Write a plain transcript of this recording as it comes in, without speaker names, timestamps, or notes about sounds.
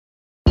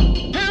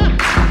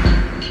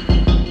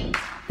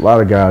A lot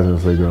of guys in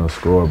this league are gonna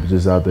score, but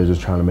just out there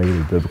just trying to make it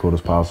as difficult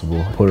as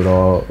possible. Put it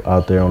all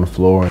out there on the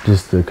floor.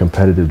 Just the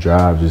competitive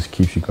drive just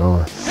keeps you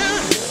going.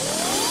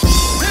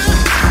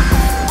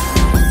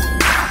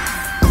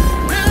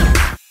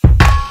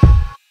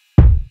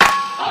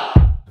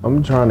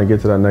 I'm trying to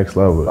get to that next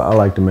level. I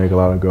like to make a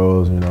lot of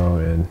goals, you know,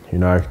 and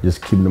I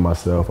just keep them to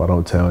myself. I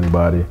don't tell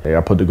anybody. Hey,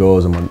 I put the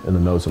goals in the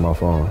notes on my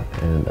phone,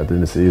 and at the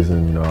end of the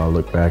season, you know, I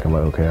look back, I'm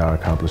like, okay, I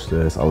accomplished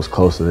this. I was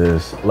close to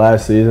this.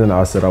 Last season,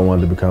 I said I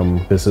wanted to become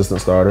a consistent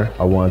starter.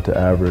 I wanted to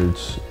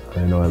average,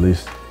 you know, at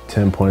least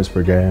 10 points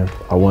per game.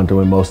 I wanted to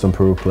win Most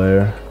Improved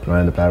Player. I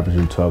ended up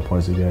averaging 12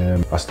 points a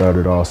game. I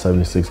started all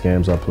 76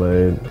 games I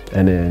played.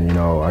 And then, you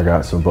know, I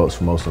got some votes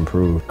for Most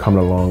Improved. Coming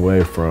a long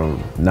way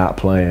from not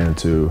playing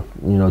to,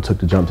 you know, took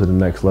the jump to the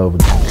next level.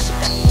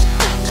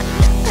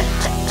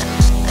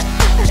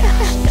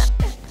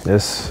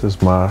 This is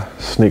my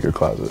sneaker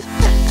closet.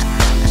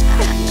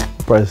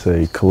 I'd probably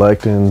say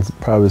collecting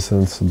probably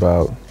since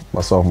about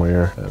my sophomore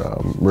year,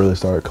 and really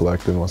started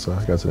collecting once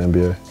I got to the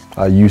NBA.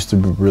 I used to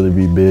really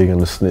be big in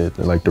the snit,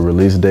 like the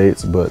release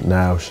dates, but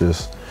now it's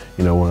just,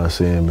 you know, when I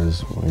see them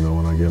is, you know,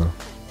 when I get them.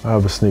 I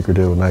have a sneaker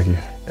deal with Nike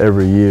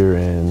every year,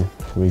 and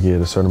we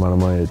get a certain amount of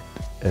money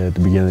at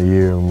the beginning of the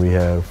year, and we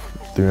have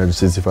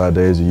 365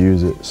 days to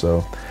use it.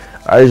 So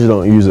I usually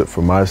don't use it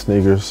for my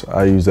sneakers.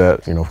 I use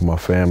that, you know, for my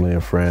family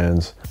and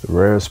friends. The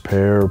rarest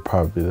pair,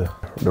 probably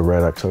the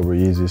Red October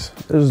Yeezys.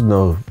 There's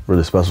no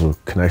really special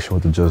connection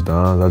with the Just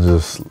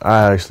Dons.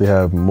 I actually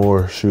have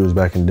more shoes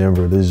back in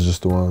Denver. These are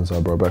just the ones I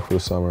brought back for the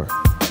summer.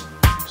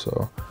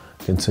 So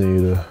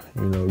continue to,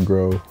 you know,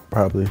 grow,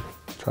 probably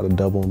try to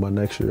double them by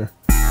next year.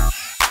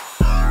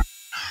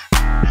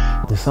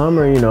 The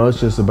summer, you know, it's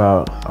just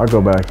about, I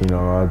go back, you know,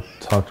 I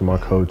talk to my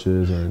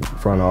coaches and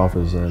front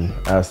office and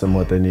ask them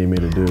what they need me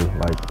to do.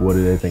 Like, what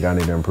do they think I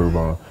need to improve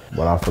on?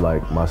 What I feel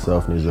like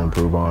myself needs to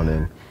improve on.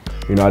 And,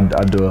 you know,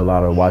 I do a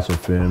lot of watching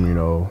film, you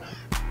know,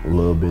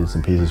 little bits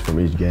and pieces from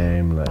each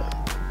game,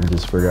 and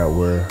just figure out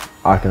where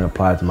I can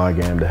apply it to my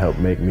game to help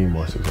make me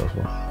more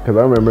successful. Because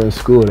I remember in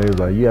school, they was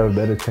like, you have a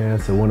better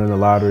chance of winning the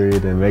lottery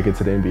than make it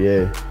to the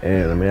NBA.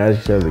 And I mean,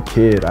 actually as a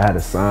kid, I had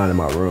a sign in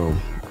my room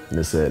and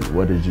it said,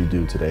 what did you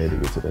do today to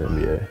get to the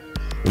NBA?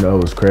 You know,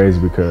 it was crazy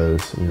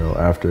because, you know,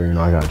 after, you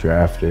know, I got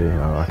drafted, you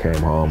know, I came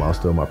home, I was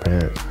still with my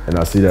parents, and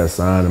I see that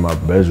sign in my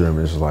bedroom, and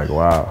it's just like,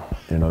 wow.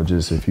 You know,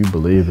 just if you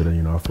believe it,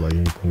 you know, I feel like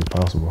anything is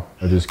possible.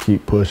 I just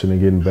keep pushing and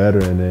getting better,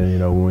 and then, you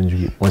know,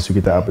 once you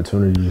get the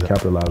opportunity, you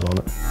capitalize on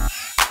it.